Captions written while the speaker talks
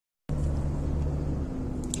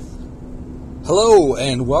Hello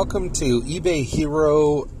and welcome to eBay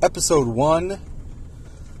Hero Episode 1.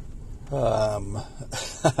 I don't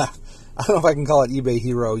know if I can call it eBay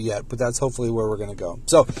Hero yet, but that's hopefully where we're going to go.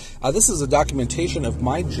 So this is a documentation of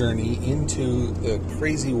my journey into the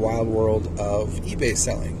crazy wild world of eBay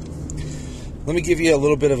selling. Let me give you a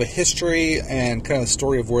little bit of a history and kind of the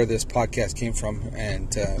story of where this podcast came from,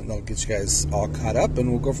 and that'll get you guys all caught up,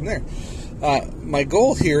 and we'll go from there. My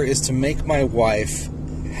goal here is to make my wife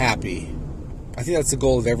happy. I think that's the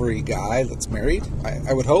goal of every guy that's married.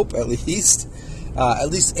 I would hope, at least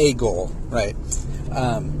a goal, right?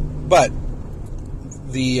 But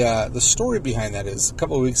the story behind that is a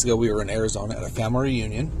couple of weeks ago we were in Arizona at a family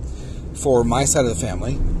reunion for my side of the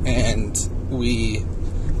family, and we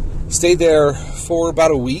stayed there for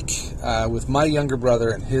about a week with my younger brother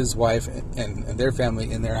and his wife and their family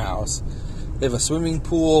in their house. They have a swimming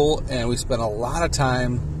pool, and we spent a lot of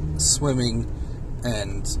time swimming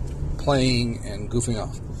and playing and goofing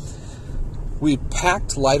off. We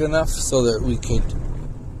packed light enough so that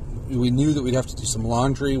we knew that we'd have to do some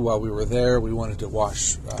laundry while we were there. We wanted to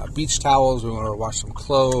wash beach towels, we wanted to wash some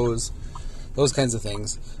clothes, those kinds of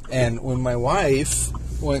things. And when my wife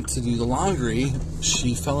went to do the laundry,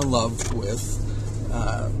 she fell in love with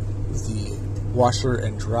the washer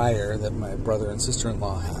and dryer that my brother and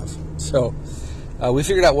sister-in-law have. So we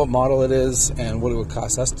figured out what model it is and what it would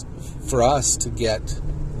cost for us to get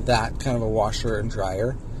that kind of a washer and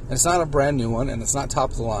dryer. And it's not a brand new one, and it's not top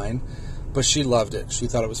of the line, but she loved it. She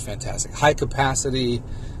thought it was fantastic. High capacity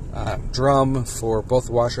drum for both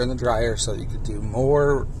the washer and the dryer, so you could do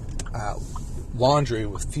more laundry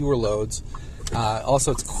with fewer loads.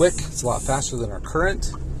 Also, it's quick. It's a lot faster than our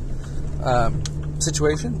current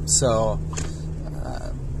situation. So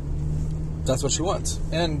that's what she wants.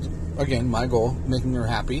 And again, my goal, making her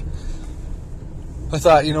happy. I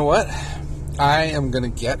thought, you know what? I am going to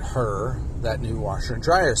get her that new washer and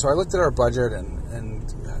dryer. So I looked at our budget and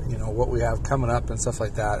what we have coming up and stuff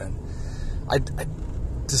like that, and I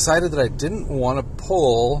decided that I didn't want to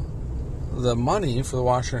pull the money for the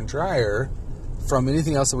washer and dryer from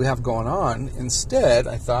anything else that we have going on. Instead,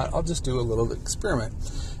 I thought I'll just do a little experiment.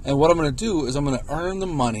 And what I'm going to do is I'm going to earn the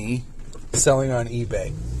money selling on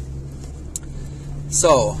eBay.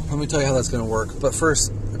 So let me tell you how that's going to work. But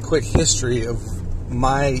first, a quick history of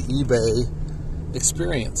my eBay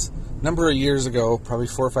experience. A number of years ago, probably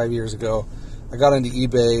 4 or 5 years ago, I got into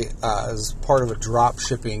eBay as part of a drop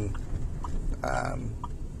shipping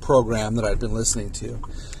program that I'd been listening to.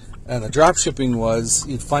 And the drop shipping was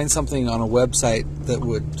you'd find something on a website that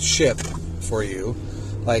would ship for you,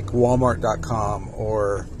 like Walmart.com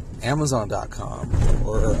or Amazon.com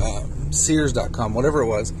or Sears.com, whatever it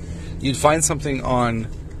was. You'd find something on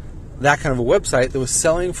that kind of a website that was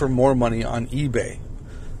selling for more money on eBay.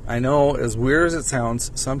 I know, as weird as it sounds,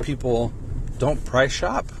 some people don't price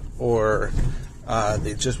shop, or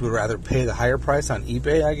they just would rather pay the higher price on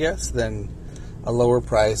eBay, I guess, than a lower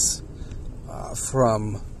price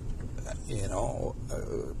from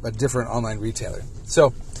a different online retailer.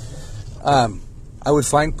 So I would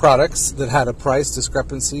find products that had a price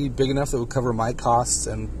discrepancy big enough that would cover my costs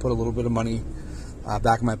and put a little bit of money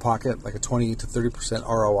back in my pocket, like a 20 to 30%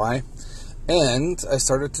 ROI. And I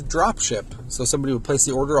started to drop ship. So somebody would place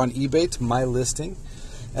the order on eBay to my listing,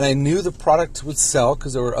 and I knew the product would sell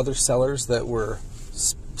because there were other sellers that were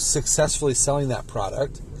successfully selling that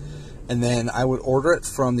product. And then I would order it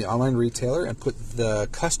from the online retailer and put the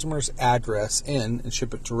customer's address in and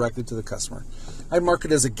ship it directly to the customer. I'd mark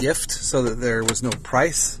it as a gift so that there was no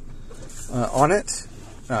price on it,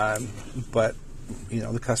 but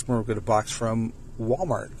the customer would get a box from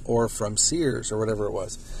Walmart or from Sears or whatever it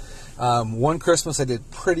was. One Christmas I did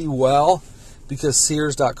pretty well because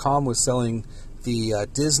Sears.com was selling the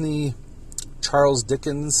Disney Charles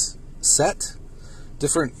Dickens set,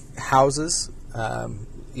 different houses,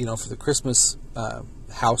 for the Christmas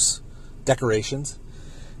house decorations.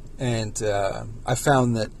 And I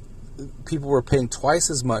found that people were paying twice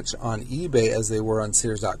as much on eBay as they were on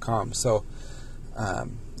Sears.com. So I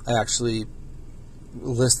actually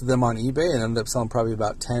listed them on eBay and ended up selling probably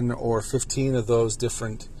about 10 or 15 of those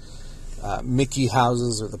different Mickey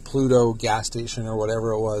houses or the Pluto gas station or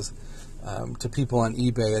whatever it was to people on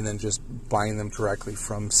eBay, and then just buying them directly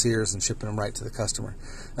from Sears and shipping them right to the customer.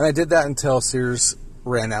 And I did that until Sears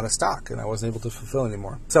ran out of stock and I wasn't able to fulfill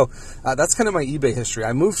anymore. So that's kind of my eBay history.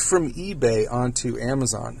 I moved from eBay onto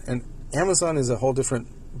Amazon, and Amazon is a whole different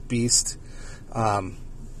beast. And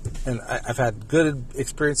I've had good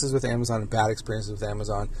experiences with Amazon and bad experiences with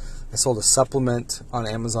Amazon. I sold a supplement on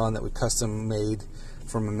Amazon that we custom made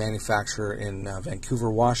from a manufacturer in Vancouver,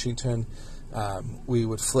 Washington. We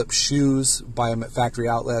would flip shoes, buy them at factory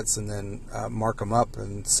outlets, and then mark them up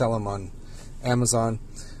and sell them on Amazon.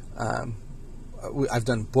 I've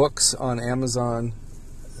done books on Amazon,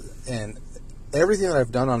 and everything that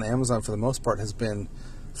I've done on Amazon for the most part has been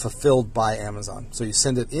fulfilled by Amazon. So you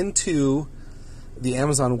send it into the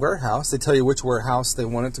Amazon warehouse. They tell you which warehouse they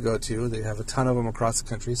want it to go to. They have a ton of them across the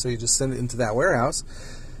country, so you just send it into that warehouse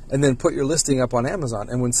and then put your listing up on Amazon.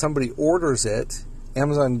 And when somebody orders it,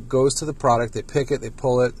 Amazon goes to the product, they pick it, they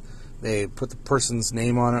pull it, they put the person's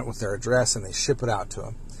name on it with their address, and they ship it out to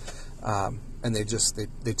them. And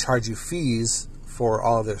they charge you fees for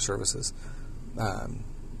all of their services.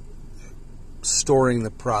 Storing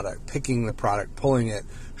the product, picking the product, pulling it,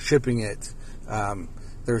 shipping it.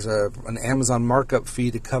 There's an Amazon markup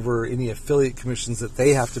fee to cover any affiliate commissions that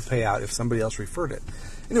they have to pay out if somebody else referred it.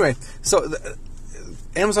 Anyway, so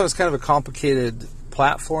Amazon is kind of a complicated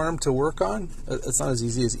platform to work on. It's not as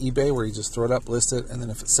easy as eBay, where you just throw it up, list it, and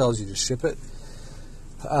then if it sells, you just ship it.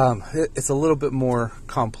 It's a little bit more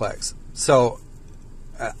complex. So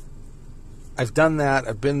I've done that.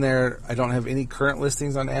 I've been there. I don't have any current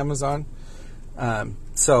listings on Amazon.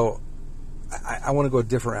 So I want to go a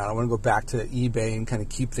different route. I want to go back to eBay and kind of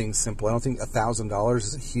keep things simple. I don't think $1,000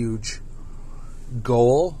 is a huge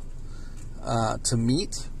goal to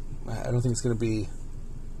meet. I don't think it's going to be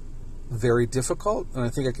very difficult, and I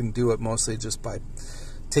think I can do it mostly just by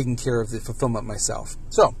taking care of the fulfillment myself.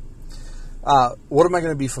 So, what am I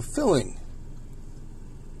going to be fulfilling?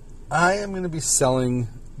 I am going to be selling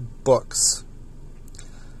books.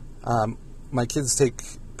 My kids take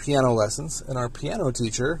piano lessons, and our piano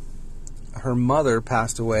teacher, her mother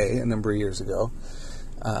passed away a number of years ago,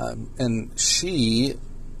 and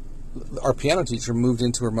our piano teacher moved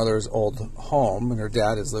into her mother's old home, and her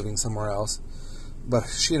dad is living somewhere else. But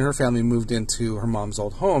she and her family moved into her mom's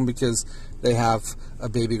old home because they have a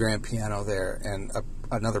baby grand piano there and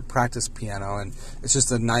another practice piano, and it's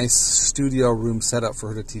just a nice studio room set up for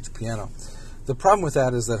her to teach piano. The problem with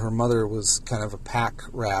that is that her mother was kind of a pack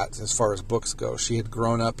rat as far as books go. She had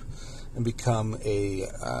grown up and become a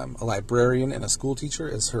librarian and a school teacher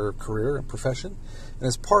as her career and profession, and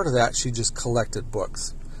as part of that, she just collected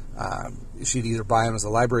books. She'd either buy them as a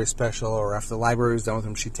library special, or after the library was done with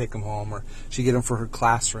them, she'd take them home, or she'd get them for her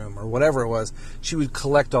classroom, or whatever it was. She would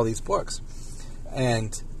collect all these books.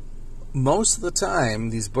 And most of the time,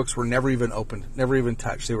 these books were never even opened, never even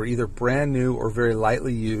touched. They were either brand new or very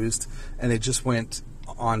lightly used, and they just went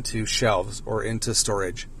onto shelves or into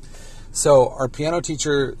storage. So our piano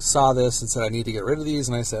teacher saw this and said, I need to get rid of these.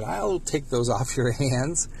 And I said, I'll take those off your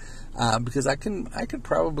hands because I could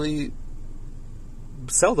probably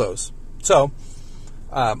sell those. So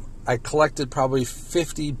I collected probably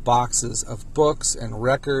 50 boxes of books and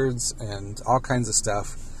records and all kinds of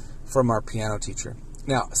stuff from our piano teacher.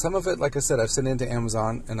 Now, some of it, like I said, I've sent into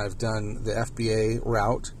Amazon, and I've done the FBA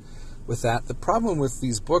route with that. The problem with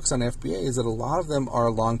these books on FBA is that a lot of them are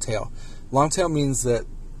long tail. Long tail means that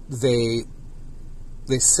they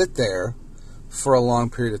sit there for a long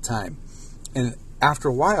period of time. And after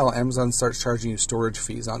a while, Amazon starts charging you storage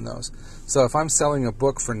fees on those. So if I'm selling a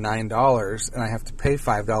book for $9 and I have to pay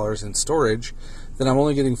 $5 in storage, then I'm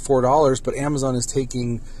only getting $4, but Amazon is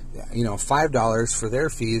taking, $5 for their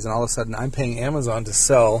fees, and all of a sudden I'm paying Amazon to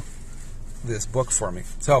sell this book for me.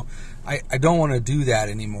 So I don't want to do that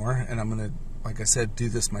anymore, and I'm going to, like I said, do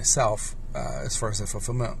this myself as far as the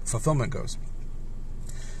fulfillment goes.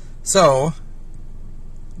 So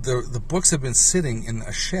the books have been sitting in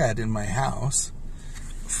a shed in my house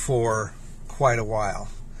for quite a while,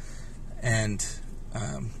 and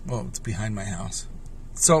it's behind my house.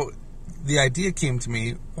 So the idea came to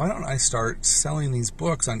me, why don't I start selling these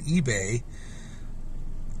books on eBay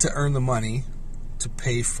to earn the money to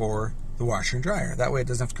pay for the washer and dryer? That way it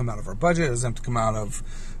doesn't have to come out of our budget, it doesn't have to come out of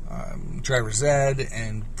driver's ed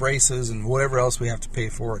and braces and whatever else we have to pay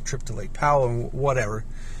for, a trip to Lake Powell and whatever.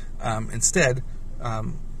 Instead,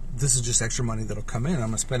 this is just extra money that'll come in. I'm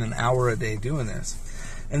going to spend an hour a day doing this.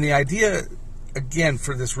 And the idea, again,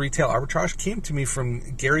 for this retail arbitrage came to me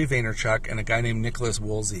from Gary Vaynerchuk and a guy named Nicholas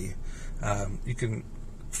Woolsey. You can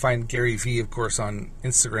find Gary V, of course, on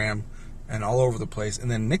Instagram and all over the place.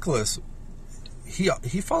 And then Nicholas, he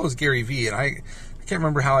follows Gary V, and I can't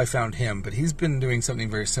remember how I found him, but he's been doing something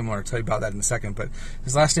very similar. I'll tell you about that in a second. But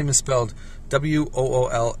his last name is spelled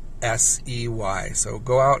Woolsey. So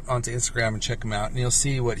go out onto Instagram and check him out, and you'll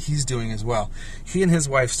see what he's doing as well. He and his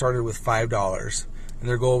wife started with $5, and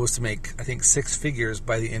their goal was to make, I think, 6 figures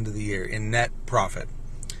by the end of the year in net profit.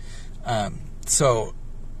 So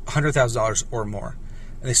 $100,000 or more.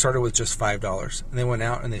 And they started with just $5. And they went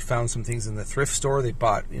out and they found some things in the thrift store. They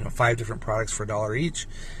bought 5 different products for $1 each.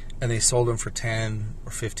 and they sold them for $10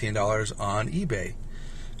 or $15 on eBay.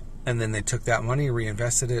 And then they took that money,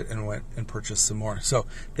 reinvested it, and went and purchased some more. So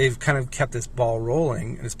they've kind of kept this ball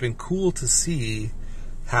rolling, and it's been cool to see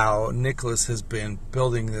how Nicholas has been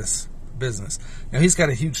building this business. Now, he's got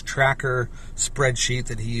a huge tracker spreadsheet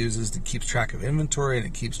that he uses that keeps track of inventory, and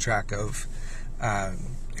it keeps track of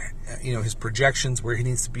his projections, where he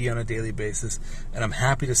needs to be on a daily basis. And I'm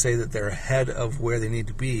happy to say that they're ahead of where they need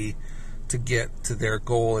to be to get to their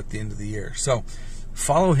goal at the end of the year. So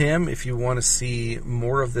follow him if you want to see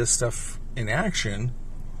more of this stuff in action.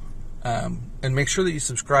 And make sure that you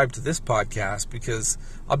subscribe to this podcast, because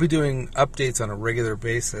I'll be doing updates on a regular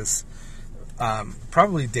basis,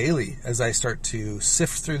 probably daily, as I start to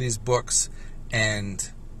sift through these books and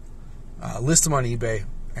list them on eBay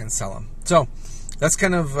and sell them. So that's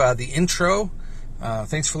kind of the intro.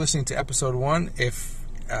 Thanks for listening to episode 1. If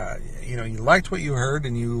you liked what you heard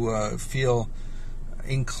and you feel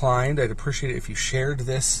inclined, I'd appreciate it if you shared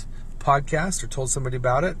this podcast or told somebody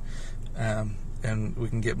about it, and we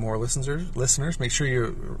can get more listeners. Make sure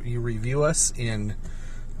you review us in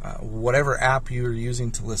whatever app you're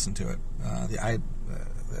using to listen to it.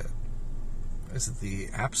 Is it the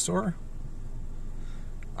App Store?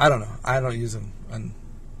 I don't know. I don't use an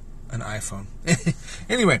iPhone.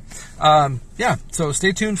 Anyway, so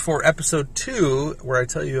stay tuned for episode 2, where I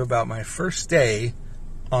tell you about my first day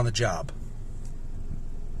on the job.